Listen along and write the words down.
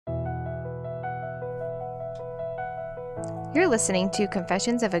You're listening to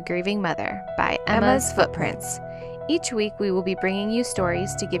Confessions of a Grieving Mother by Emma's Footprints. Each week, we will be bringing you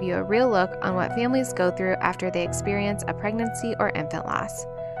stories to give you a real look on what families go through after they experience a pregnancy or infant loss.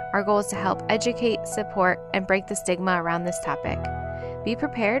 Our goal is to help educate, support, and break the stigma around this topic. Be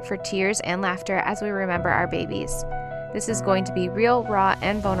prepared for tears and laughter as we remember our babies. This is going to be real, raw,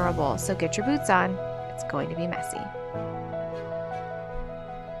 and vulnerable, so get your boots on. It's going to be messy.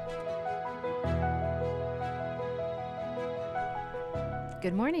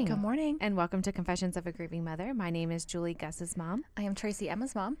 Good morning. Good morning. And welcome to Confessions of a Grieving Mother. My name is Julie, Gus's mom. I am Tracy,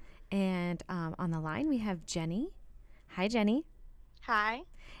 Emma's mom. And on the line, we have Jenny. Hi, Jenny. Hi.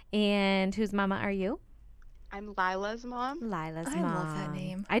 And whose mama are you? I'm Lila's mom. Lila's I mom. love that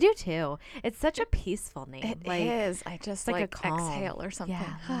name. I do too. It's such a peaceful name. It is. I just like a like calm. exhale or something.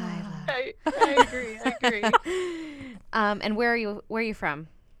 Yeah, Lila. I agree. And where are you from?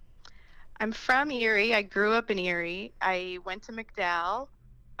 I'm from Erie. I grew up in Erie. I went to McDowell.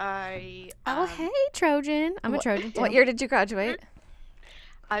 Oh, hey, Trojan. I'm a Trojan too. What year did you graduate?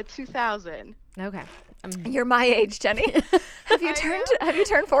 2000. Okay. You're my age, Jenny. Have you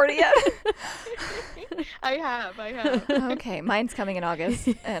turned 40 yet? I have. Okay, mine's coming in August,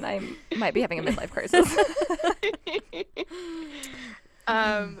 and I might be having a midlife crisis.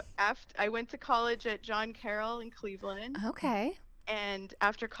 After I went to college at John Carroll in Cleveland. Okay. And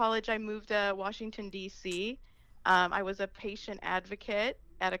after college, I moved to Washington, D.C. I was a patient advocate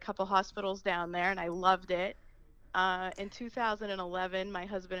at a couple hospitals down there, and I loved it. In 2011, my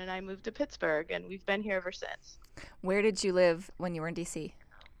husband and I moved to Pittsburgh, and we've been here ever since. Where did you live when you were in D.C.?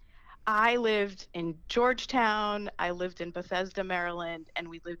 I lived in Georgetown, I lived in Bethesda, Maryland, and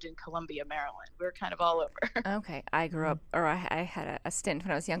we lived in Columbia, Maryland. We were kind of all over. Okay. I grew up, or I had a stint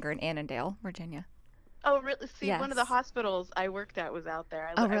when I was younger in Annandale, Virginia. Oh, really? See, Yes. one of the hospitals I worked at was out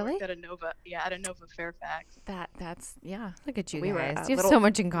there. Oh, I really? worked at Inova, at Inova Fairfax. That's, yeah. Look at you We were guys. at You have Little- so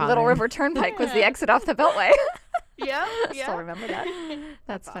much in common. Little River Turnpike was the Yeah. exit off the Beltway. Yeah, Still remember that.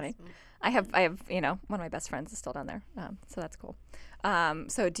 That's funny. awesome. I have, one of my best friends is still down there, so that's cool.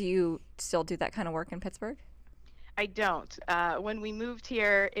 So do you still do that kind of work in Pittsburgh? I don't. When we moved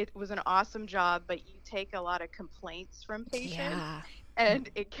here, it was an awesome job, but you take a lot of complaints from patients, and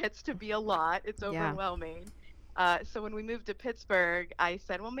it gets to be a lot. It's overwhelming. So when we moved to Pittsburgh, I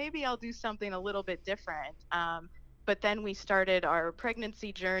said, well, maybe I'll do something a little bit different. But then we started our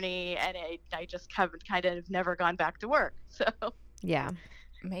pregnancy journey, and I just kind of never gone back to work. So Yeah.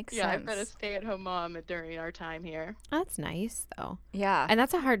 Makes yeah, sense. I've been a stay-at-home mom during our time here. That's nice, though. Yeah. And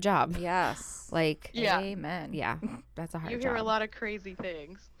that's a hard job. Yes. Like, Yeah. Amen. yeah, that's a hard You job. hear a lot of crazy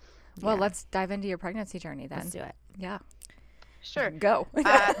things. Well, Yeah. let's dive into your pregnancy journey then. Let's do it. Yeah. Sure. Go.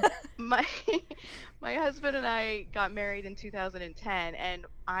 My husband and I got married in 2010, and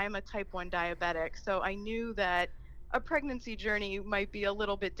I'm a type 1 diabetic, so I knew that a pregnancy journey might be a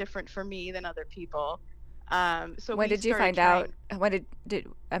little bit different for me than other people. So When we did you started find out? trying- When did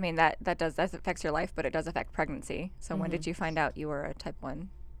I mean that affects your life, but it does affect pregnancy. So when did you find out you were a type 1?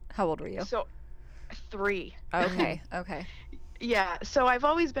 How old were you? So 3. Okay. Okay. Yeah, so I've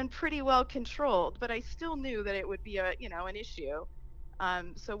always been pretty well controlled, but I still knew that it would be an issue.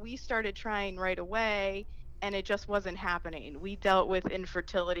 So we started trying right away, and it just wasn't happening. We dealt with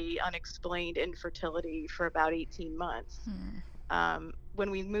unexplained infertility for about 18 months.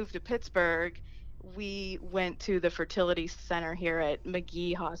 When we moved to Pittsburgh, we went to the fertility center here at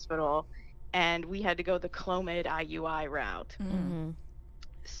McGee Hospital, and we had to go the Clomid IUI route. Mm-hmm.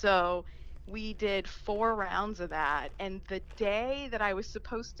 So we did 4 rounds of that, and the day that I was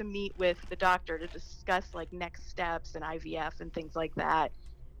supposed to meet with the doctor to discuss like next steps and IVF and things like that,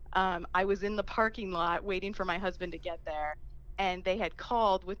 I was in the parking lot waiting for my husband to get there, and they had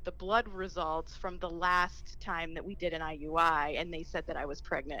called with the blood results from the last time that we did an IUI, and they said that I was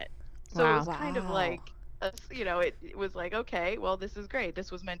pregnant. So it was kind of like, it was like, okay, well, this is great. This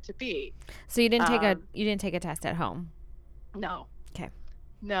was meant to be. So you didn't take a test at home? No. Okay.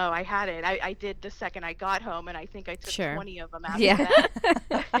 No, I hadn't. I did the second I got home, and I think I took Sure. 20 of them after Yeah.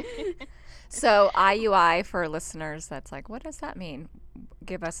 that. So IUI for listeners, that's like, what does that mean?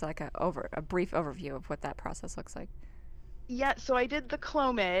 Give us like a brief overview of what that process looks like. Yeah, so I did the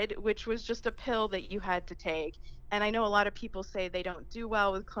Clomid, which was just a pill that you had to take. And I know a lot of people say they don't do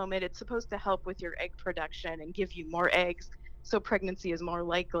well with Clomid. It's supposed to help with your egg production and give you more eggs, so pregnancy is more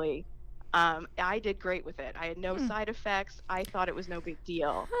likely. I did great with it. I had no side effects. I thought it was no big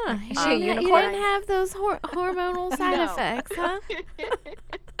deal. Huh. Is she a You unicorn? didn't have those hormonal side No. effects, huh?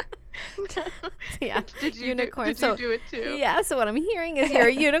 Yeah. Did you Unicorn. Did So- you do it too? Yeah, so what I'm hearing is you're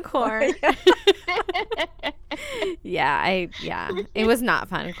a unicorn. Yeah, it was not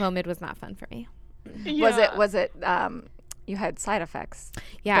fun. Clomid was not fun for me. Was it You had side effects.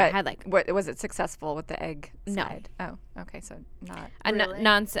 Yeah, I But had like what was it successful with the egg No. side? Oh, okay, so not. Really?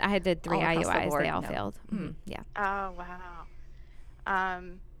 I did 3 All across the IUIs. board, They all no. failed. Mhm. Yeah. Oh, wow.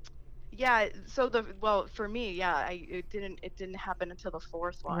 Yeah, so for me, yeah, it didn't happen until the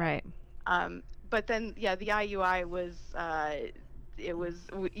fourth one. Right. But then, yeah, the IUI was, it was,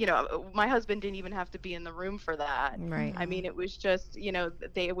 my husband didn't even have to be in the room for that. Right. I mean, it was just,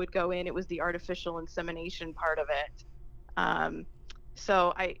 they would go in, it was the artificial insemination part of it.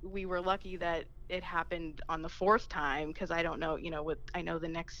 So we were lucky that it happened on the fourth time, because I don't know, I know the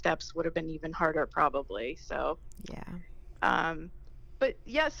next steps would have been even harder probably. So, Yeah. but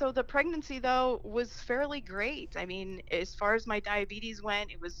yeah, so the pregnancy though was fairly great. I mean, as far as my diabetes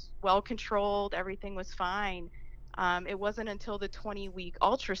went, it was well controlled, everything was fine. It wasn't until the 20-week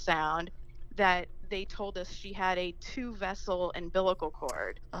ultrasound that they told us she had a 2-vessel umbilical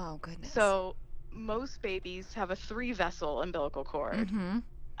cord. Oh goodness. So most babies have a 3-vessel umbilical cord, Mm-hmm.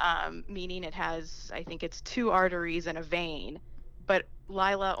 meaning it has, I think it's 2 arteries and a vein, but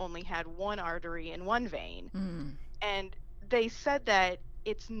Lila only had 1 artery and 1 vein. Mm. And they said that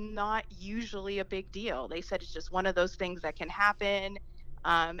it's not usually a big deal. They said it's just one of those things that can happen.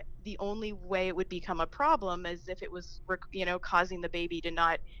 The only way it would become a problem is if it was, causing the baby to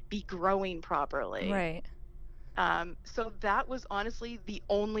not be growing properly. Right. So that was honestly the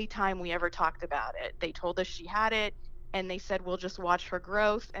only time we ever talked about it. They told us she had it, and they said we'll just watch her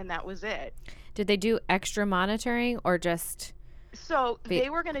growth, and that was it. Did they do extra monitoring or just? So they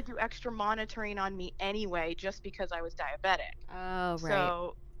were going to do extra monitoring on me anyway, just because I was diabetic. Oh,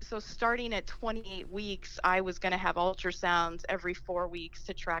 right. So starting at 28 weeks, I was going to have ultrasounds every 4 weeks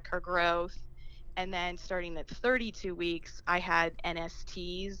to track her growth. And then starting at 32 weeks, I had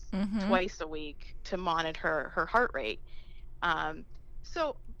NSTs Mm-hmm. twice a week to monitor her heart rate.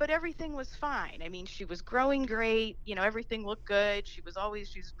 But everything was fine. I mean, she was growing great. Everything looked good. She was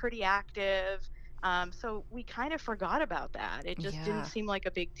pretty active. So we kind of forgot about that. It just Yeah. didn't seem like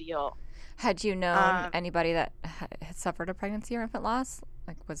a big deal. Had you known anybody that had suffered a pregnancy or infant loss?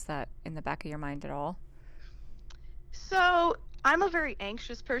 Like, was that in the back of your mind at all? So I'm a very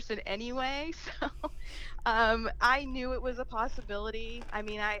anxious person anyway, so I knew it was a possibility. I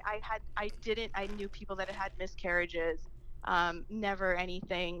mean, I knew people that had miscarriages, never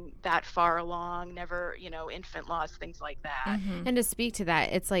anything that far along, never, infant loss, things like that. Mm-hmm. And to speak to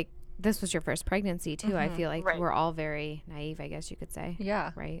that, it's like this was your first pregnancy too. I Mhm. feel like Right. we're all very naive, I guess you could say.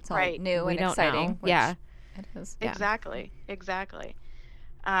 Yeah. Right. It's all Right. new We and don't exciting. know. which Yeah. It is. Yeah. Exactly.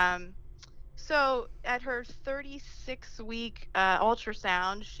 So at her 36-week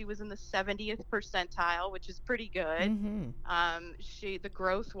ultrasound, she was in the 70th percentile, which is pretty good. Mm-hmm. The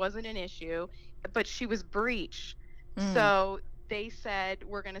growth wasn't an issue, but she was breech. Mm. So they said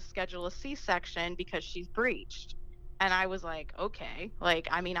we're going to schedule a C-section because she's breached. And I was like, okay. Like,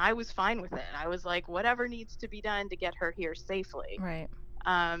 I mean, I was fine with it. I was like, whatever needs to be done to get her here safely. Right.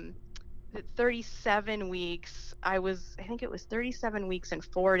 At 37 weeks, I think it was 37 weeks and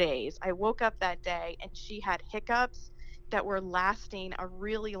 4 days. I woke up that day and she had hiccups that were lasting a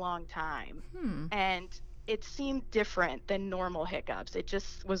really long time. And it seemed different than normal hiccups. It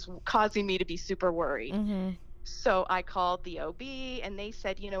just was causing me to be super worried. Mm-hmm. So I called the OB and they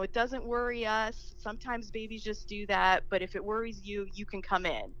said, it doesn't worry us. Sometimes babies just do that, but if it worries you, you can come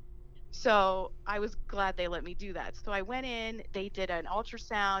in. So I was glad they let me do that. So I went in, they did an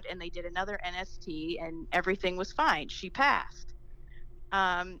ultrasound and they did another NST and everything was fine. She passed.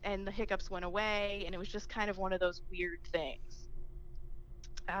 And the hiccups went away and it was just kind of one of those weird things.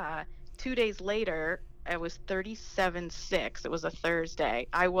 2 days later, I was 37.6. It was a Thursday.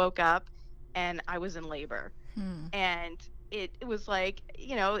 I woke up and I was in labor. And it was like,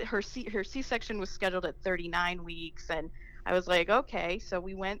 her C-section was scheduled at 39 weeks. And I was like, okay. So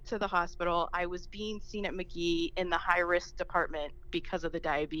we went to the hospital. I was being seen at McGee in the high-risk department because of the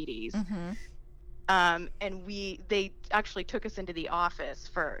diabetes. Mm-hmm. And they actually took us into the office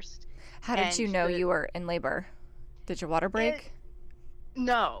first. How did you know you were in labor? Did your water break?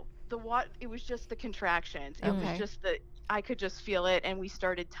 No. It was just the contractions. It was just I could just feel it, and we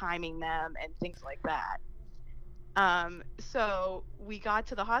started timing them and things like that. So we got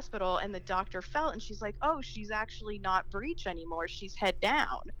to the hospital and the doctor felt, and she's like, oh, she's actually not breech anymore. She's head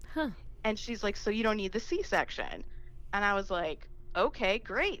down. Huh. And she's like, so you don't need the C-section. And I was like, okay,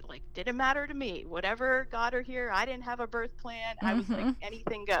 great. Like, didn't matter to me. Whatever got her here. I didn't have a birth plan. I was like,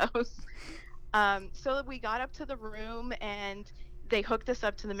 anything goes. So we got up to the room and they hooked us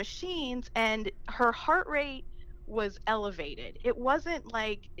up to the machines, and her heart rate was elevated. It wasn't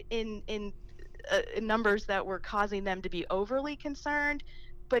like in numbers that were causing them to be overly concerned,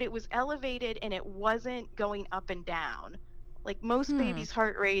 but it was elevated and it wasn't going up and down. Like most babies'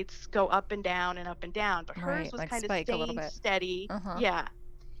 heart rates go up and down and up and down, but hers Right, was like kind of spike a little staying bit. steady. Uh-huh. Yeah.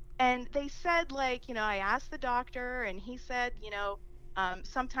 And they said, like, I asked the doctor, and he said,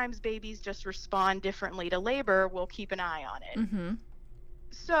 sometimes babies just respond differently to labor. We'll keep an eye on it. Mm-hmm.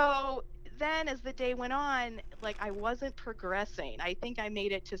 So then as the day went on, like I wasn't progressing. I think I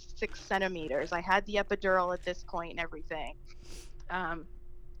made it to 6 centimeters. I had the epidural at this point and everything. Um,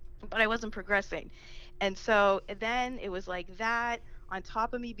 but I wasn't progressing. And so then it was like that on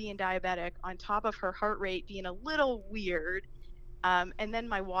top of me being diabetic, on top of her heart rate being a little weird. And then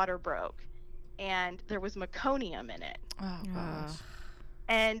my water broke and there was meconium in it. Oh gosh.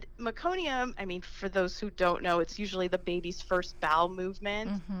 And meconium, I mean, for those who don't know, it's usually the baby's first bowel movement.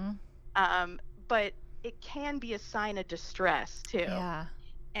 Mm-hmm. But it can be a sign of distress too. Yeah.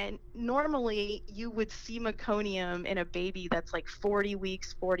 And normally you would see meconium in a baby that's like 40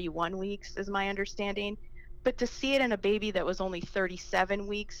 weeks, 41 weeks, is my understanding. But to see it in a baby that was only 37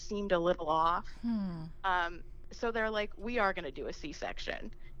 weeks seemed a little off. So they're like, we are going to do a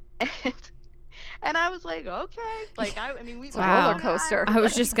C-section. And I was like, okay. Like, I mean, it's a roller coaster. I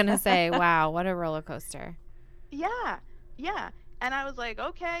was just going to say, wow, what a roller coaster. Yeah. Yeah. And I was like,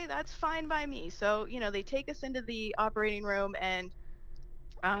 okay, that's fine by me. So, they take us into the operating room and,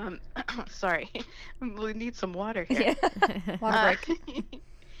 sorry, we need some water here. Yeah. Water break.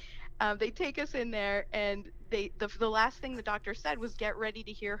 They take us in there and the last thing the doctor said was get ready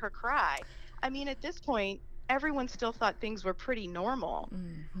to hear her cry. I mean, at this point, everyone still thought things were pretty normal.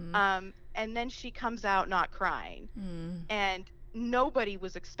 Mm-hmm. And then she comes out not crying. And nobody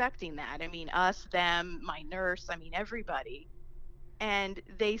was expecting that. I mean, us, them, my nurse, I mean, everybody. And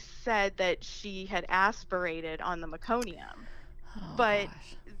they said that she had aspirated on the meconium, but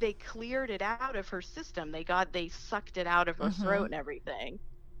gosh. they cleared it out of her system. They sucked it out of her throat and everything.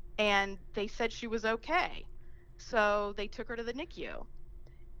 And they said she was okay. So they took her to the NICU.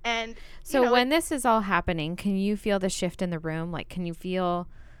 And so when this is all happening, can you feel the shift in the room? Like, can you feel?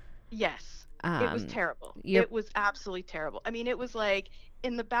 Yes. It was terrible. It was absolutely terrible. I mean, it was like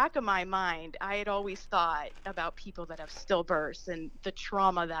in the back of my mind, I had always thought about people that have stillbirths and the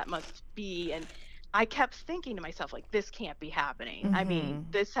trauma that must be. And I kept thinking to myself, like, this can't be happening. I mean,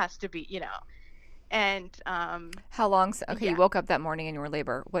 this has to be, And how long? Okay, you woke up that morning in your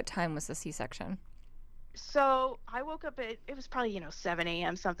labor. What time was the C-section? So I woke up it was probably, 7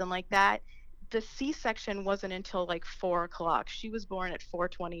 a.m., something like that. The C-section wasn't until like 4 o'clock. She was born at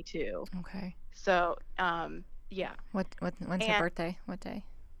 4:22. Okay. So, yeah. When's her birthday? What day?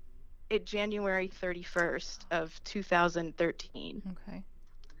 January 31st of 2013. Okay.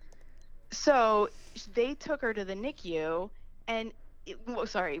 So they took her to the NICU and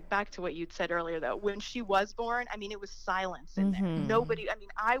sorry, back to what you'd said earlier though. When she was born, I mean, it was silence in there. Nobody, I mean,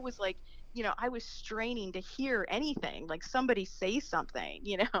 I was like, I was straining to hear anything, like somebody say something,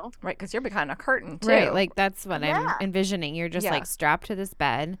 Right, because you're behind a curtain too. Right, like that's what I'm envisioning. You're just like strapped to this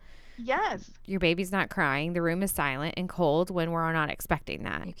bed. Yes. Your baby's not crying. The room is silent and cold when we're not expecting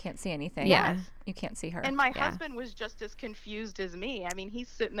that. You can't see anything. Yeah. You can't see her. And my husband was just as confused as me. I mean, he's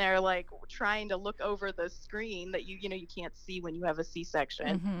sitting there like trying to look over the screen that you can't see when you have a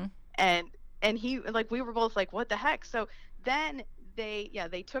C-section. And he, like, we were both like, what the heck? So then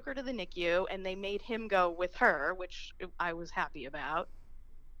they took her to the NICU and they made him go with her, which I was happy about.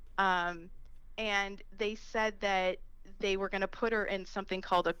 And they said that they were going to put her in something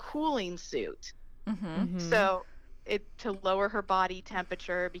called a cooling suit. So to lower her body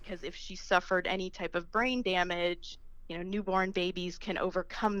temperature, because if she suffered any type of brain damage, newborn babies can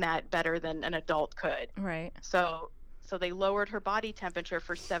overcome that better than an adult could. Right. So they lowered her body temperature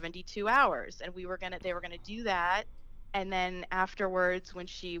for 72 hours and they were going to do that. And then afterwards, when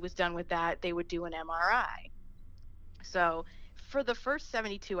she was done with that, they would do an MRI. So for the first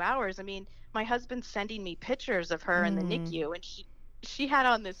 72 hours, I mean, my husband's sending me pictures of her in the NICU, and she had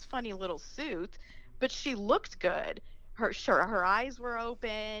on this funny little suit, but she looked good. Her eyes were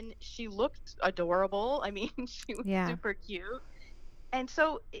open. She looked adorable. I mean, she was super cute. And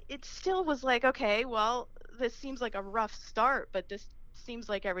so it still was like, okay, well, this seems like a rough start, but this seems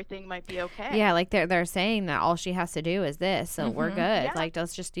like everything might be okay. Yeah, like they're saying that all she has to do is this, so we're good. Yeah. Like,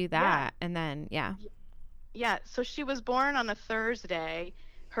 let's just do that. And then, Yeah, so she was born on a Thursday.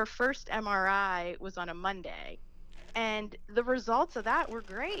 Her first MRI was on a Monday. And the results of that were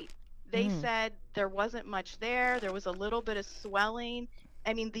great. They said there wasn't much there. There was a little bit of swelling.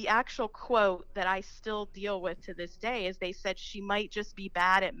 I mean, the actual quote that I still deal with to this day is they said she might just be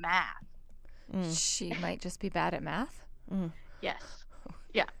bad at math. She might just be bad at math? Yes.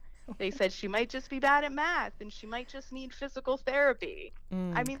 Yeah. They said she might just be bad at math and she might just need physical therapy.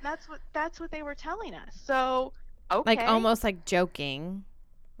 I mean, that's what they were telling us. So, Okay. Like almost like joking,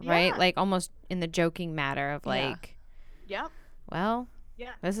 right? Yeah. Like almost in the joking matter of Yeah. like, Yep. well,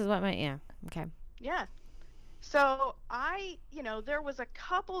 Yeah. this is what my, okay. Yeah. So there was a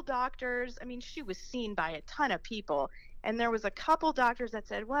couple doctors. I mean, she was seen by a ton of people, and there was a couple doctors that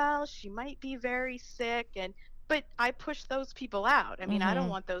said, well, she might be very sick. But I pushed those people out. I mean, I don't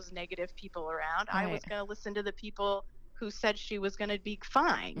Mhm. want those negative people around. I was Right. going to listen to the people who said she was going to be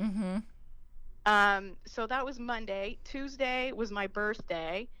fine. Mm-hmm. So that was Monday. Tuesday was my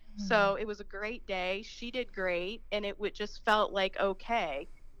birthday. Mm-hmm. So it was a great day. She did great, and it just felt like okay.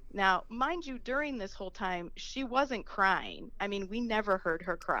 Now, mind you, during this whole time, she wasn't crying. I mean, we never heard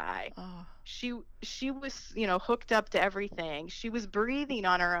her cry. Oh. She was, hooked up to everything. She was breathing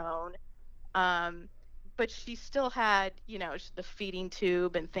on her own. But she still had, the feeding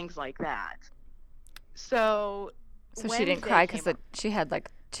tube and things like that. So So she didn't cry because came she had like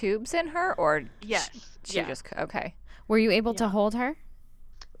tubes in her, or Yes. she Yeah. just okay. Were you able to Yeah. hold her?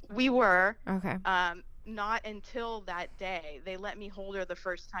 We were. Okay. Not until that day. They let me hold her the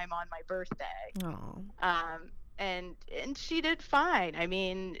first time on my birthday. Oh. And she did fine. I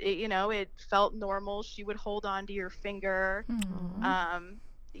mean, it felt normal. She would hold on to your finger. Mm-hmm.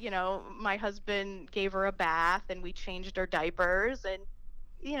 My husband gave her a bath, and we changed her diapers, and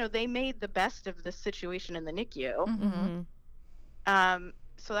they made the best of the situation in the NICU. Mm-hmm.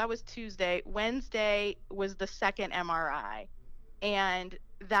 So that was Tuesday. Wednesday was the second MRI, and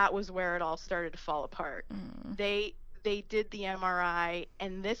that was where it all started to fall apart. Mm. They did the MRI,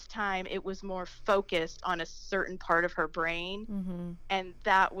 and this time it was more focused on a certain part of her brain. Mm-hmm. And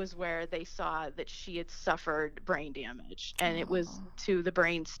that was where they saw that she had suffered brain damage, and it was to the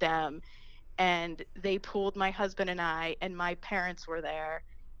brain stem. And they pulled my husband and I, and my parents were there,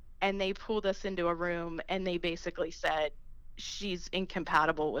 and they pulled us into a room, and they basically said, she's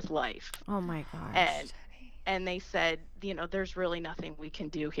incompatible with life. Oh my gosh. And they said, there's really nothing we can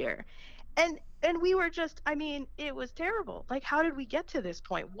do here. And we were just, I mean, it was terrible. Like, how did we get to this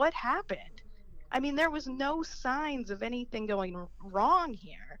point? What happened? I mean, there was no signs of anything going wrong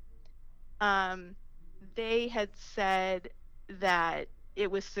here. They had said that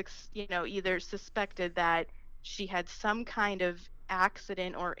it was, either suspected that she had some kind of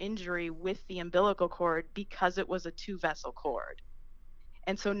accident or injury with the umbilical cord because it was a 2-vessel cord.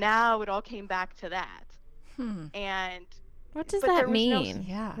 And so now it all came back to that. And what does but that there was mean?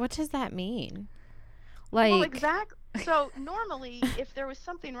 Yeah. What does that mean? Well, Like, exactly. So normally, if there was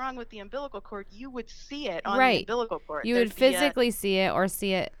something wrong with the umbilical cord, you would see it on Right. the umbilical cord. You would physically see it or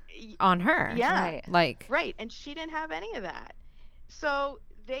see it on her. Yeah. Right. Like, Right. And she didn't have any of that. So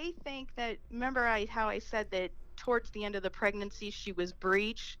they think that, remember how I said that towards the end of the pregnancy, she was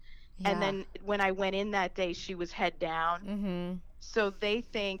breech. Yeah. And then when I went in that day, she was head down. mm-hmm. So they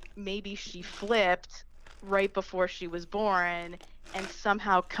think maybe she flipped right before she was born and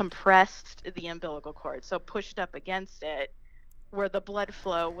somehow compressed the umbilical cord, so pushed up against it, where the blood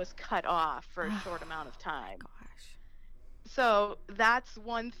flow was cut off for a short amount of time. Gosh. So that's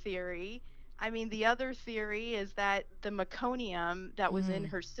one theory. I mean, the other theory is that the meconium that was in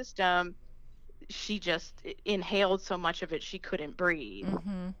her system, she just inhaled so much of it she couldn't breathe.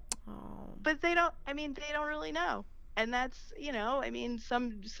 Mm-hmm. Oh. But they don't really know. And that's,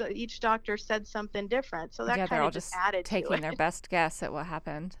 each doctor said something different. So that they're kind all of just just added to taking it. their best guess at what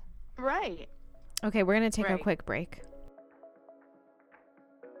happened. Right. Okay, we're going to take a Right. quick break.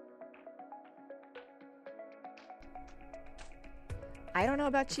 I don't know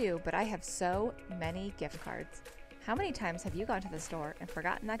about you, but I have so many gift cards. How many times have you gone to the store and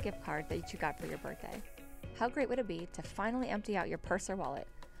forgotten that gift card that you got for your birthday? How great would it be to finally empty out your purse or wallet?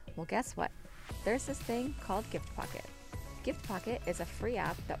 Well, guess what? There's this thing called Gift Pocket. Gift Pocket is a free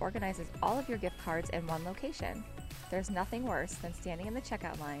app that organizes all of your gift cards in one location. There's nothing worse than standing in the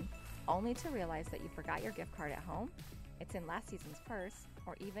checkout line only to realize that you forgot your gift card at home, it's in last season's purse,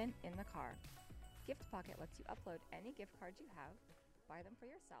 or even in the car. Gift Pocket lets you upload any gift cards you have, buy them for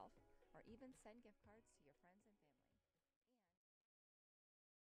yourself, or even send gift cards to your friends and family.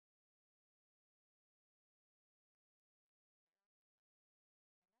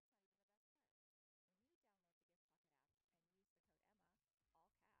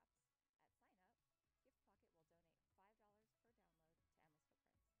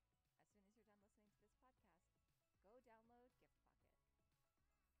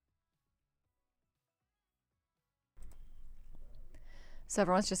 So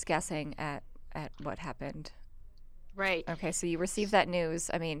everyone's just guessing at what happened. Right. Okay, so you received that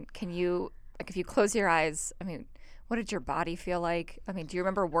news. I mean, can you, like, if you close your eyes, I mean, what did your body feel like? I mean, do you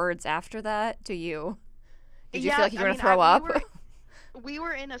remember words after that? Did you feel like you were going to throw up? we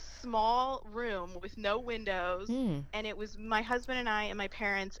were in a small room with no windows, Mm. and it was my husband and I and my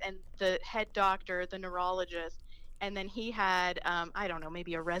parents and the head doctor, the neurologist, and then he had I don't know,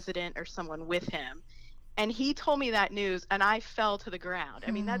 maybe a resident or someone with him. And he told me that news, and I fell to the ground.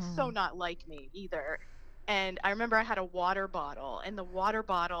 I mean, that's so not like me either. And I remember I had a water bottle, and the water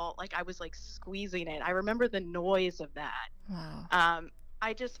bottle, like I was like squeezing it. I remember the noise of that. Wow.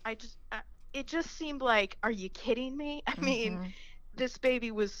 It just seemed like, are you kidding me? I mean, Mm-hmm. this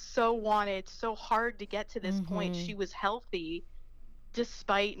baby was so wanted, so hard to get to this point. Mhm. She was healthy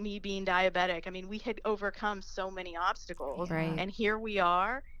despite me being diabetic. I mean, we had overcome so many obstacles, Yeah. Right. and here we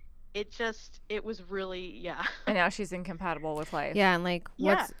are. It was really, yeah. And now she's incompatible with life. Yeah, and like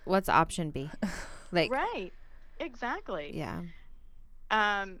Yeah. what's option B? Like Right. Exactly. yeah.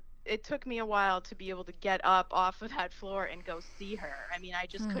 It took me a while to be able to get up off of that floor and go see her. I mean, I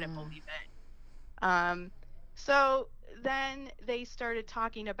just couldn't believe it. So then they started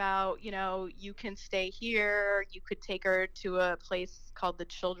talking about, you can stay here. You could take her to a place called the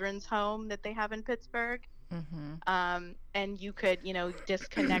Children's Home that they have in Pittsburgh. Mm-hmm. And you could,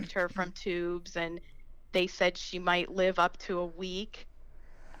 disconnect her from tubes. And they said she might live up to a week.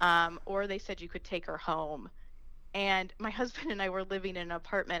 Or they said you could take her home. And my husband and I were living in an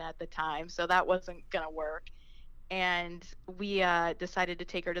apartment at the time, so that wasn't going to work. And we decided to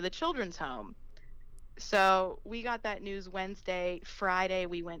take her to the children's home. So we got that news Wednesday. Friday,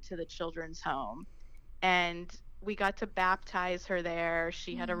 we went to the children's home, and we got to baptize her there.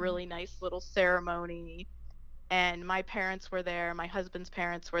 She had a really nice little ceremony, and my parents were there. My husband's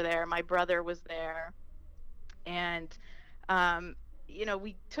parents were there. My brother was there. And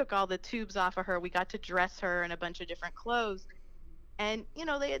we took all the tubes off of her. We got to dress her in a bunch of different clothes. And,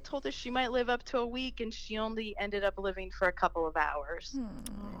 they had told us she might live up to a week, and she only ended up living for a couple of hours.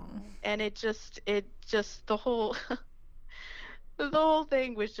 And it just the whole the whole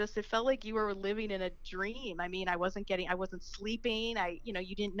thing was just, it felt like you were living in a dream. I mean, I wasn't sleeping.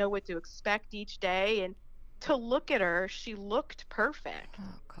 You didn't know what to expect each day. And to look at her, she looked perfect. Oh,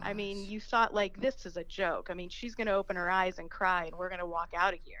 I mean, gosh. you thought, like, this is a joke. I mean, she's going to open her eyes and cry, and we're going to walk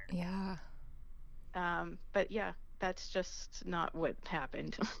out of here. Yeah. But yeah, that's just not what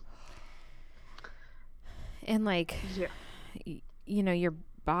happened. And like Yeah. your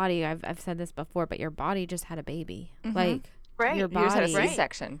body, I've said this before, but your body just had a baby. Mhm. Like Right. your You just had a body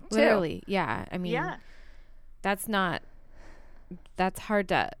C-section too. literally. Yeah. I mean, Yeah. that's hard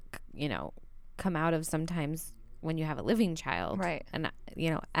to, come out of sometimes when you have a living child. Right. And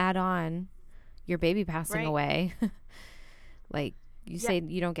add on your baby passing Right. away. Like you Yeah. say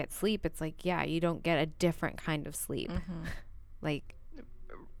you don't get sleep. It's like, yeah, you don't get a different kind of sleep. Mm-hmm. Like,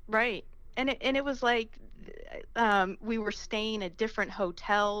 Right. And it was like, we were staying at different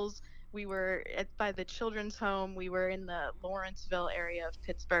hotels. We were by the children's home. We were in the Lawrenceville area of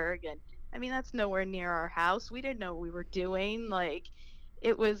Pittsburgh, and I mean, that's nowhere near our house. We didn't know what we were doing. Like,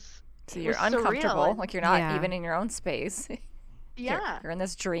 it was So it you're was surreal. uncomfortable. And- Like you're not Yeah. even in your own space. yeah. You're in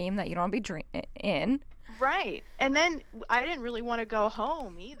this dream that you don't want to be in. Right. And then I didn't really want to go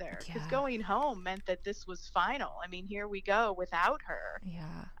home either, because Yeah. going home meant that this was final. I mean, here we go without her.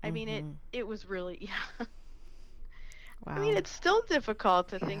 Yeah. I mean, Mhm. it was really, yeah. wow. I mean, it's still difficult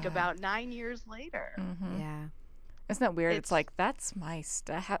to think Yeah. about 9 years later. Mm-hmm. yeah. Isn't that weird? It's It's- like, that's my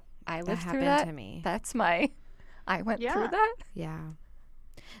stuff. I That lived through happened that. to me. That's I went Yeah. through that. Yeah.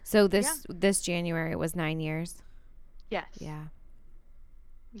 So this January was 9 years. Yes. Yeah.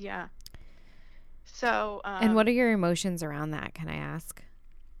 Yeah. So, And what are your emotions around that, can I ask?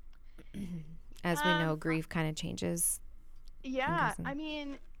 As we know, Um, grief kind of changes. yeah, guessing. I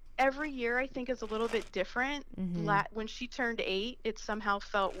mean, every year I think is a little bit different. Mhm. When she turned 8, it somehow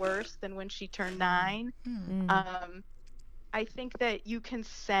felt worse than when she turned 9. Mm. I think that you can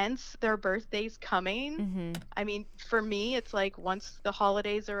sense their birthdays coming. Mhm. I mean, for me, it's like, once the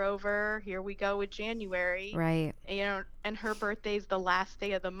holidays are over, here we go with January. Right. And her birthday's the last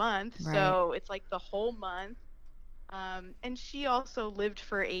day of the month, Right. so it's like the whole month. And she also lived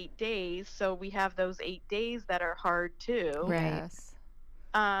for 8 days, so we have those 8 days that are hard too. Right. Yes.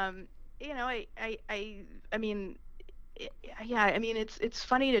 I mean, yeah, I mean, it's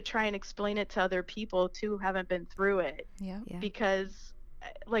funny to try and explain it to other people too who haven't been through it, Yeah. Yeah. because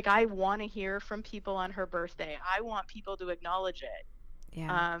like, I want to hear from people on her birthday. I want people to acknowledge it.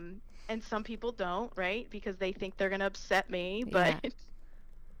 Yeah. And some people don't, right? Because they think they're gonna upset me, Yeah. but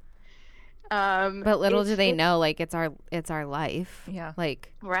But little do they it's know, like, it's our life. Yeah.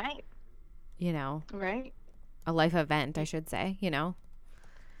 Like, right, a life event, I should say,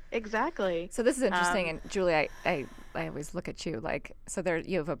 exactly. So this is interesting. Um, And Julie, I always look at you like, so there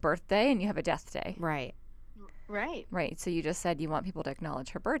you have a birthday and you have a death day. Right. Right. Right. So you just said you want people to acknowledge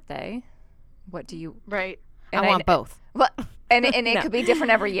her birthday. What do you? Right. And I want both. Well, and it No. could be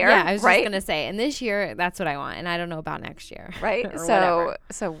different every year. Yeah, I was right? just gonna say. And this year, that's what I want. And I don't know about next year. Right. or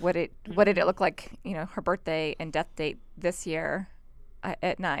So whatever. what did it look like? Her birthday and death date this year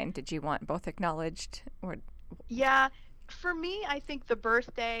at 9. Did you want both acknowledged? Or Yeah. For me, I think the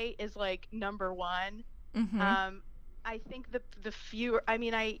birthday is like number one. I think the fewer, I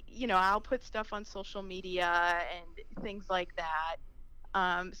mean, I'll put stuff on social media and things like that.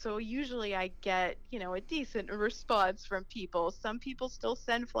 So usually I get, a decent response from people. Some people still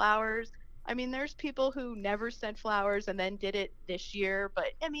send flowers. I mean, there's people who never sent flowers and then did it this year.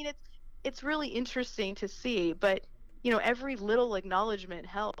 But I mean, it's really interesting to see. But every little acknowledgement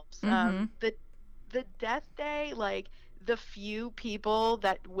helps. The death day, like the few people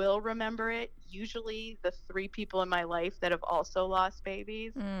that will remember it, usually the 3 people in my life that have also lost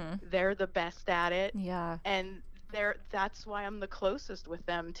babies, they're the best at it. Yeah. And that's why I'm the closest with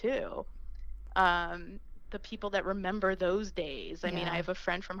them too. The people that remember those days. I mean, I have a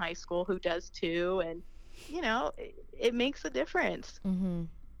friend from high school who does too, and it makes a difference.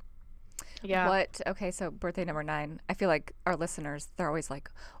 Yeah. Okay, so birthday number 9. I feel like our listeners, they're always like,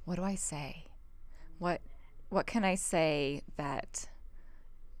 what do I say? What can I say that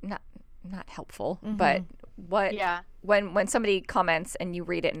not helpful, but what when somebody comments and you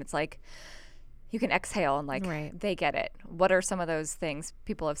read it and it's like you can exhale and like they get it. What are some of those things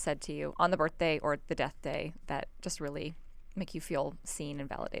people have said to you on the birthday or the death day that just really make you feel seen and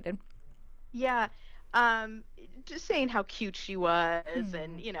validated? Yeah. Just saying how cute she was.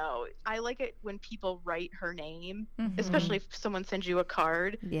 And, I like it when people write her name, especially if someone sends you a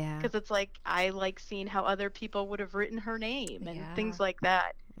card. Yeah. Because it's like, I like seeing how other people would have written her name and things like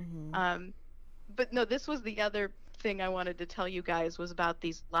that. But no, this was the other thing I wanted to tell you guys was about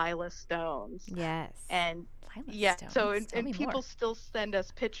these Lila stones. Yes. And Lila stones? so Tell me people more. still send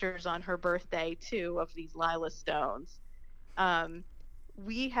us pictures on her birthday too of these Lila stones.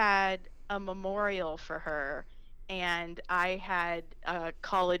 We had a memorial for her, and I had a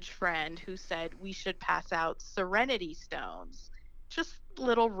college friend who said we should pass out serenity stones, just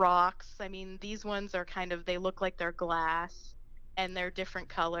little rocks. I mean, these ones are they look like they're glass and they're different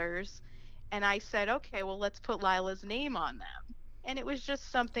colors. And I said, okay, well, let's put Lila's name on them. And it was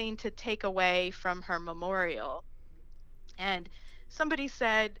just something to take away from her memorial. And somebody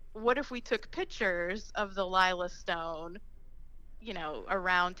said, what if we took pictures of the Lila stone,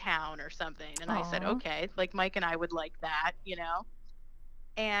 around town or something? And I said, okay, like Mike and I would like that,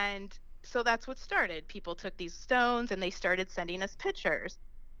 And so that's what started. People took these stones and they started sending us pictures.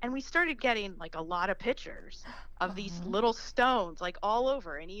 And we started getting like a lot of pictures of these little stones, like all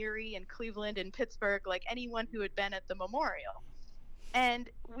over in Erie and Cleveland and Pittsburgh, like anyone who had been at the memorial. And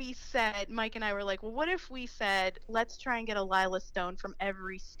we said, Mike and I were like, well, what if we said, let's try and get a Lila stone from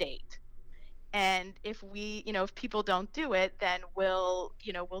every state? And if if people don't do it, then we'll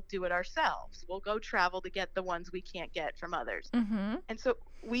do it ourselves. We'll go travel to get the ones we can't get from others. And so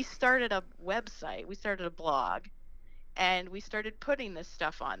we started a website, we started a blog, and we started putting this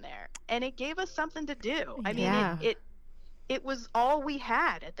stuff on there. And it gave us something to do. I mean, it was all we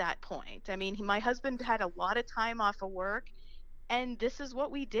had at that point. I mean, my husband had a lot of time off of work, and this is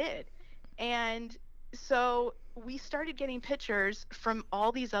what we did. And so we started getting pictures from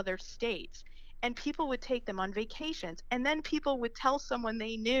all these other states. And people would take them on vacations. And then people would tell someone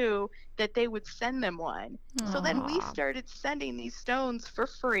they knew that they would send them one. So then we started sending these stones for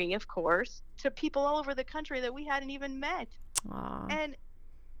free, of course, to people all over the country that we hadn't even met. And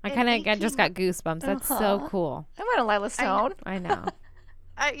I just got goosebumps. That's so cool. I want a Lila stone. I know.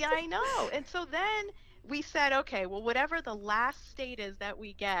 I know. And so then we said, okay, well, whatever the last state is that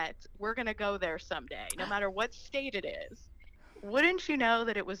we get, we're going to go there someday, no matter what state it is. Wouldn't you know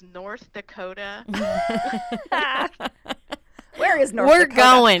that it was North Dakota? Where is North We're Dakota?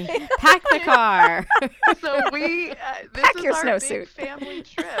 going. Pack the car. So this Pack is your our snowsuit. big family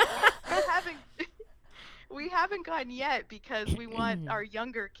trip. We haven't gone yet because we want our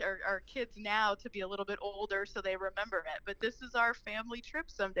kids now to be a little bit older so they remember it. But this is our family trip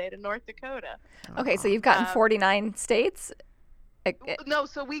someday to North Dakota. Okay, so you've gotten 49 states? No,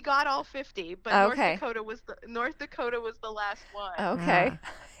 so we got all 50, but Okay. North Dakota was the last one. Okay.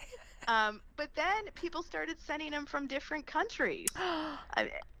 But then people started sending them from different countries.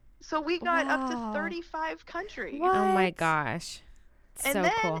 So we got up to 35 countries. What? Oh my gosh. And So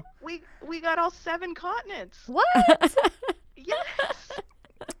then cool. we got all 7 continents. What? Yes.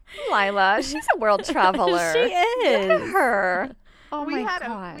 Lila, she's a world traveler. She is. Look at her. Oh we my had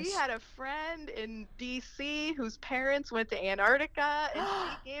gosh. we had a friend friend in DC whose parents went to Antarctica, and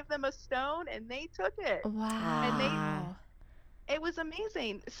she gave them a stone, and they took it. Wow. It was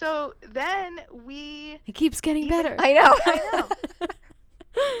amazing. So then It keeps getting better. I know. I know.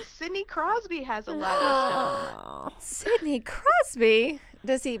 Sidney Crosby has a Lila stone. Sidney Crosby.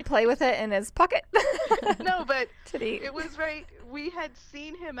 Does he play with it in his pocket? No, but Did he? it was right. We had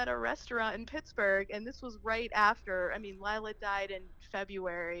seen him at a restaurant in Pittsburgh, and this was right after. I mean, Lila died in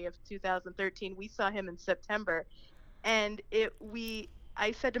February of 2013. We saw him in September, and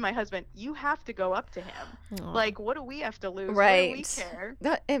I said to my husband, "You have to go up to him. Aw. Like, what do we have to lose? Right. What do we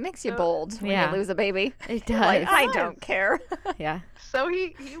care?" It makes you So- bold when Yeah. you lose a baby. It does. Like, I does. don't care. Yeah. So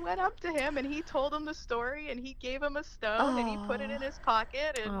he went up to him, and he told him the story, and he gave him a stone, and he put it in his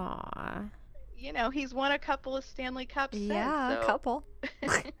pocket, and Aw. he's won a couple of Stanley Cups Yeah, since. a couple.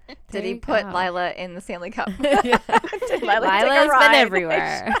 There Did he you put go. Lila in the Stanley Cup? Yeah. Did Lila take a Lila's ride? been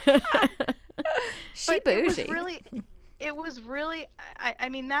everywhere. She But it was bougie. really I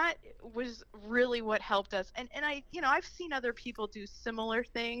mean, that was really what helped us, and I've seen other people do similar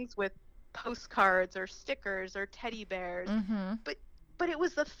things with postcards or stickers or teddy bears, Mm-hmm. but it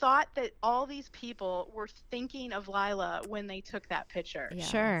was the thought that all these people were thinking of Lila when they took that picture. Yeah.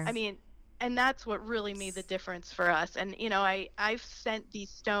 Sure. I mean, and that's what really made the difference for us. And I've sent these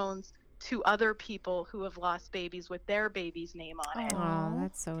stones to other people who have lost babies with their baby's name on it. Oh,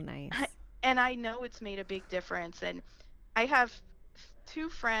 that's so nice. And I know it's made a big difference. And I have two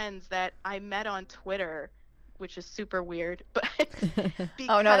friends that I met on Twitter, which is super weird. But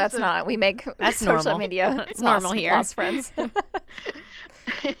Oh no, that's because of- not. We make That's social normal. media. It's normal here. Lost friends.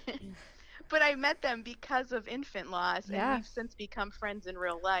 But I met them because of infant loss, Yeah. and we've since become friends in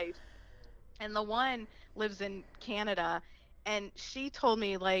real life. And the one lives in Canada, and she told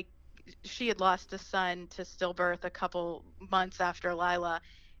me, like, she had lost a son to stillbirth a couple months after Lila.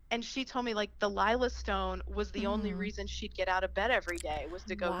 And she told me, like, the Lila stone was the only Mhm. reason she'd get out of bed every day, was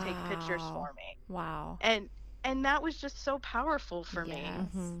to go take pictures Wow. for me. Wow. And that was just so powerful for me. Yes.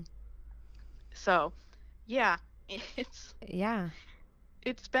 Mhm. So, yeah, Yeah.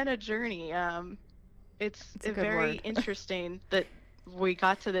 it's been a journey. It's It's a good very word. interesting that we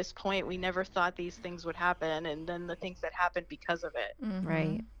got to this point. We never thought these things would happen, and then the things that happened because of it. Mhm.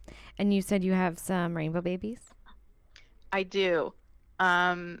 Right. And you said you have some rainbow babies? I do.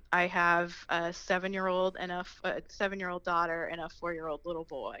 I have a 7-year-old and a 7-year-old daughter and a 4-year-old little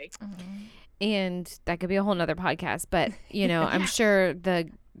boy. Mhm. And that could be a whole nother podcast, but I'm sure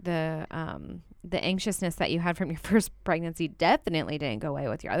the anxiousness that you had from your first pregnancy definitely didn't go away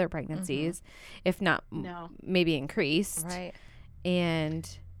with your other pregnancies, if not No. maybe increased. Right. And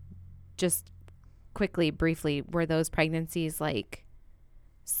just quickly, briefly, were those pregnancies like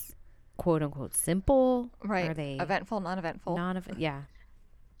quote unquote simple? Right. Are they Eventful, non-eventful. yeah.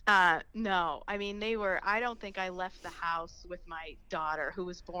 No. I mean, I don't think I left the house with my daughter who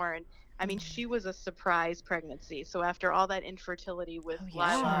was born. I mean, she was a surprise pregnancy. So after all that infertility with Oh,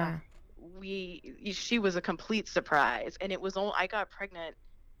 yeah. Lila, Sure. she was a complete surprise. And I got pregnant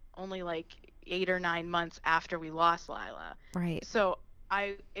only like 8 or 9 months after we lost Lila. Right. So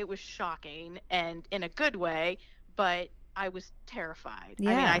it was shocking, and in a good way, but I was terrified. I mean,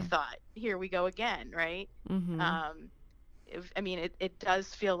 Yeah. I thought, here we go again, right? Mm-hmm. It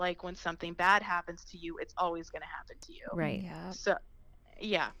does feel like when something bad happens to you, it's always going to happen to you. Right. Yeah. So,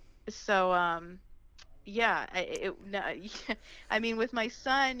 yeah. So, yeah. I mean, with my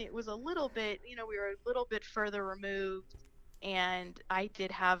son, it was a little bit, we were a little bit further removed, and I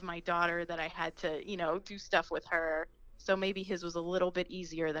did have my daughter that I had to, do stuff with her. So maybe his was a little bit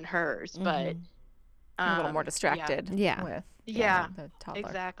easier than hers, but Mhm. A little more yeah. distracted. Yeah. With Yeah, the toddler.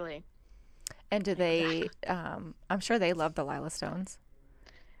 exactly. And do they? I'm sure they love the Lila stones.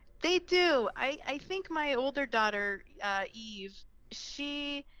 They do. I think my older daughter, Eve,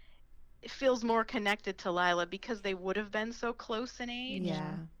 she feels more connected to Lila because they would have been so close in age.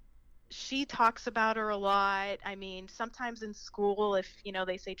 Yeah. She talks about her a lot. I mean, sometimes in school, if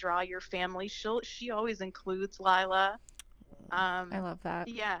they say draw your family, she always includes Lila. I love that.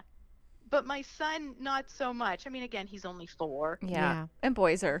 Yeah, but my son, not so much. I mean, again, he's only 4. Yeah. And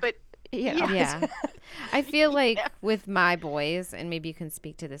boys are. But you know. Yeah. I feel like with my boys, and maybe you can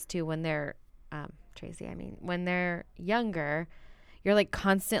speak to this too, when they're, Tracy, when they're younger, you're like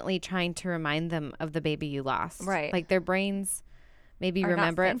constantly trying to remind them of the baby you lost. Right. Like their brains maybe Are not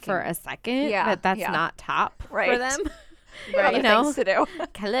remember it for thinking. a second, Yeah, but that's yeah. not top for Right. them. Right. You know? Things to do.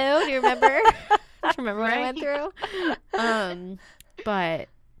 Hello, do you remember? Do you remember what I went Right. through? But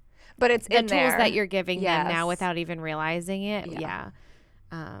But it's the in tools there. that you're giving them now Yes. without even realizing it, Yeah. yeah.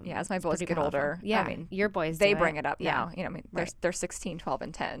 As my boys pretty get powerful. older, Yeah, I mean, your boys they do bring it up Yeah. now. You know, I mean, they're 16, 12,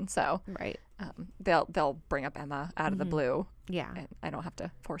 and 10, so Right. they'll bring up Emma out of the blue, Yeah. and I don't have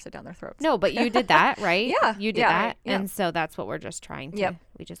to force it down their throats. No, but you did that, right? Yeah, You did yeah, that. right, yeah. And so that's what we're just trying to. Yep.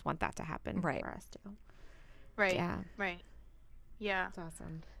 We just want that to happen Right. for us too. Right. Yeah. Right. Yeah. That's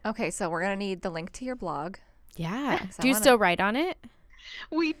awesome. Okay, so we're gonna need the link to your blog. Yeah. So Do you I wanna- still write on it?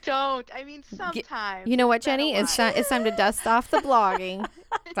 We don't. I mean, sometimes. You know what, It's been a Jenny? It's while. time to dust off the blogging.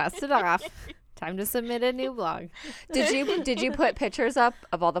 Dust it off. Time to submit a new blog. Did you put pictures up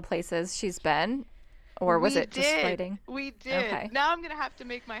of all the places she's been, or was We it just did. writing? We did. Okay. Now I'm gonna have to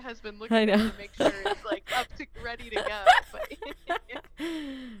make my husband look I at it know. to make sure it's like up to ready to go. But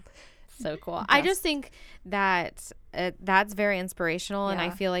So cool. I just think that that's very inspirational. And I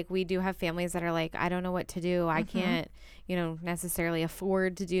Yeah. feel like we do have families that are like, I don't know what to do. I can't, necessarily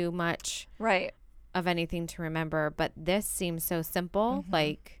afford to do much Right. of anything to remember. But this seems so simple.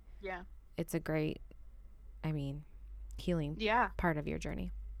 Like, yeah. it's a great, healing Yeah. part of your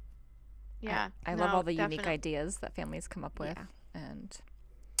journey. Yeah. I love No, all the unique definitely. ideas that families come up with, Yeah. and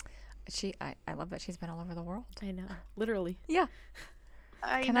I love that she's been all over the world. I know. Literally. Yeah.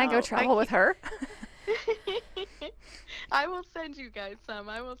 Can know. I go travel with her? I will send you guys some.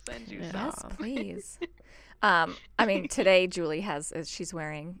 I will send you some. Yes, please. Today Julie she's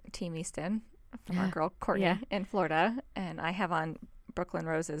wearing Team Easton from our girl Courtney Yeah. in Florida, and I have on Brooklyn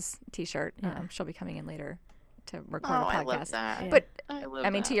Rose's T-shirt. Yeah. She'll be coming in later to Oh, record a I love podcast. that. But I love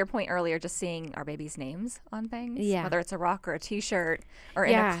to that. your point earlier, just seeing our babies' names on things, Yeah. whether it's a rock or a T-shirt or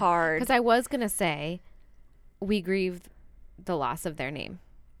in a card. Because I was going to say, we grieve the loss of their name.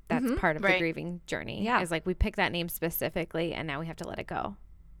 That's part of the Right. grieving journey. Yeah. Is like we pick that name specifically and now we have to let it go.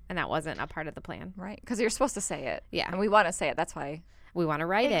 And that wasn't a part of the plan. Right, because you're supposed to say it. Yeah. And we want to say it. That's why. We want to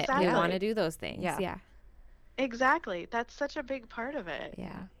write it. We Exactly. want to do those things. Yeah. Yeah. Exactly. That's such a big part of it.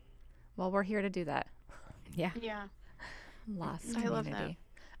 Yeah. Well, we're here to do that. Yeah. Yeah. Lost I love that. community.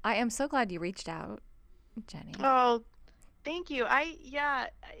 I am so glad you reached out, Jenny. Oh, thank you. I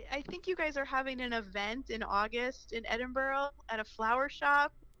think you guys are having an event in August in Edinburgh at a flower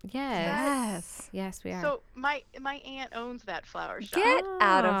shop. Yes. Yes, we are. So my aunt owns that flower shop. Get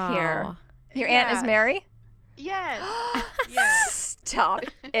out of here. Oh. Your aunt is Yeah. Mary? Yes. Yeah. Stop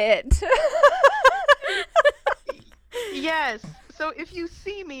it. Yes. So if you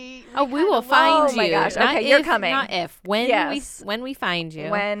see me, Oh, we will kinda find Oh you. my gosh. Not Okay, you're if, coming. Not if. When Yes. when we find you.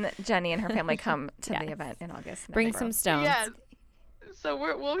 When Jenny and her family come to Yes. the event in August. in Bring Edinburgh. some stones. Yes. So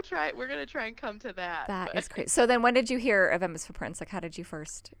we're gonna try and come to that. That but- is great. So then when did you hear of Emma's Footprints? Like, how did you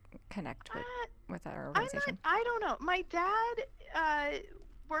first connect with our I'm organization? I don't know. My dad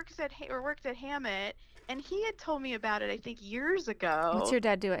worked at Hammett, and he had told me about it. I think years ago. What's your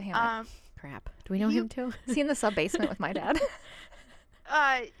dad do at Hammett? Crap. Do we know You- him too? Is he in the sub basement with my dad?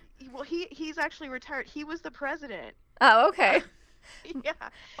 Well, he's actually retired. He was the president. Oh, okay. Yeah.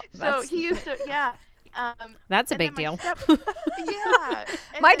 So That's- he used to. Yeah. That's a and big then my deal. yeah.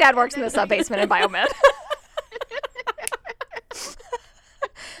 And My then- dad and works in then the sub basement in Biomed.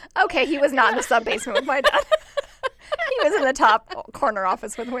 Okay, he was not in the sub basement with my dad. He was in the top corner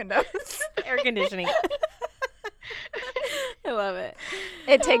office with windows. Air conditioning. I love it.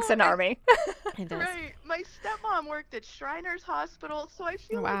 It takes an army. It does. Right. My stepmom worked at Shriners Hospital, so I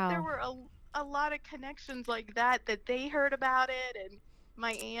feel Wow. like there were a lot of connections like that they heard about it, and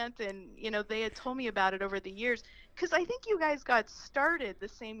my aunt, and they had told me about it over the years. Because I think you guys got started the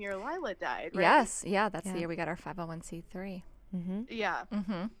same year Lila died, right? Yes, yeah, that's Yeah. the year we got our 501c3. Mm-hmm. Yeah.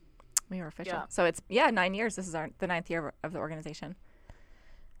 Mm-hmm. We were official. Yeah. So it's 9 years. This is the 9th year of the organization.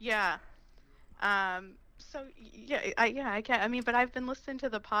 Yeah. So I can't. I mean, but I've been listening to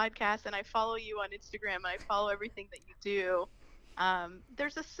the podcast, and I follow you on Instagram, and I follow everything that you do.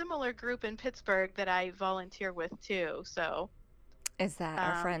 There's a similar group in Pittsburgh that I volunteer with too. So Is that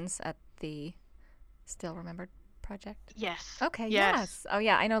our friends at the Still Remembered Project? yes. Okay, Yes. yes. Oh,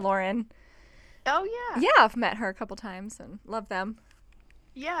 yeah, I know Lauren. Oh yeah. Yeah, I've met her a couple times and love them.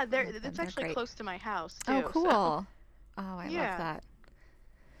 Yeah. They're It's actually great. close to my house too. Oh, so- cool. Oh, I Yeah. love that.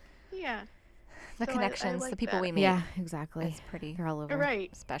 yeah. The So I connections, like the people that. we meet. Yeah, exactly. It's pretty They're all over.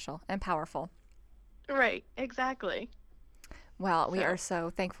 Right. special and powerful. Right. Exactly. Well, we So- are so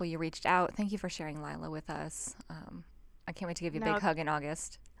thankful you reached out. Thank you for sharing Lila with us. I can't wait to give you a No. big hug in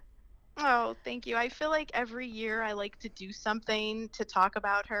August. Oh, thank you. I feel like every year I like to do something to talk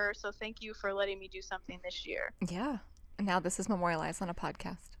about her. So thank you for letting me do something this year. Yeah. And now this is memorialized on a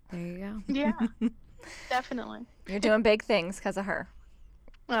podcast. There you go. Yeah. Definitely. You're doing big things because of her.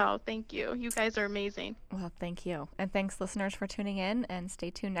 Oh, thank you. You guys are amazing. Well, thank you. And thanks, listeners, for tuning in. And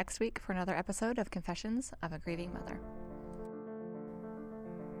stay tuned next week for another episode of Confessions of a Grieving Mother.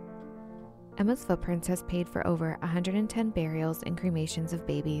 Emma's Footprints has paid for over 110 burials and cremations of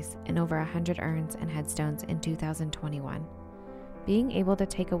babies and over 100 urns and headstones in 2021. Being able to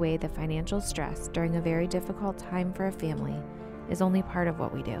take away the financial stress during a very difficult time for a family is only part of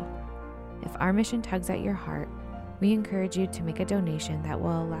what we do. If our mission tugs at your heart, we encourage you to make a donation that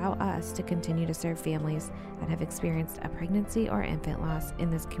will allow us to continue to serve families that have experienced a pregnancy or infant loss in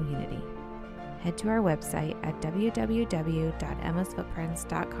this community. Head to our website at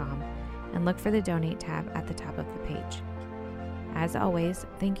www.emmasfootprints.com and look for the Donate tab at the top of the page. As always,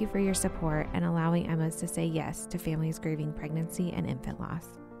 thank you for your support and allowing Emmas to say yes to families grieving pregnancy and infant loss.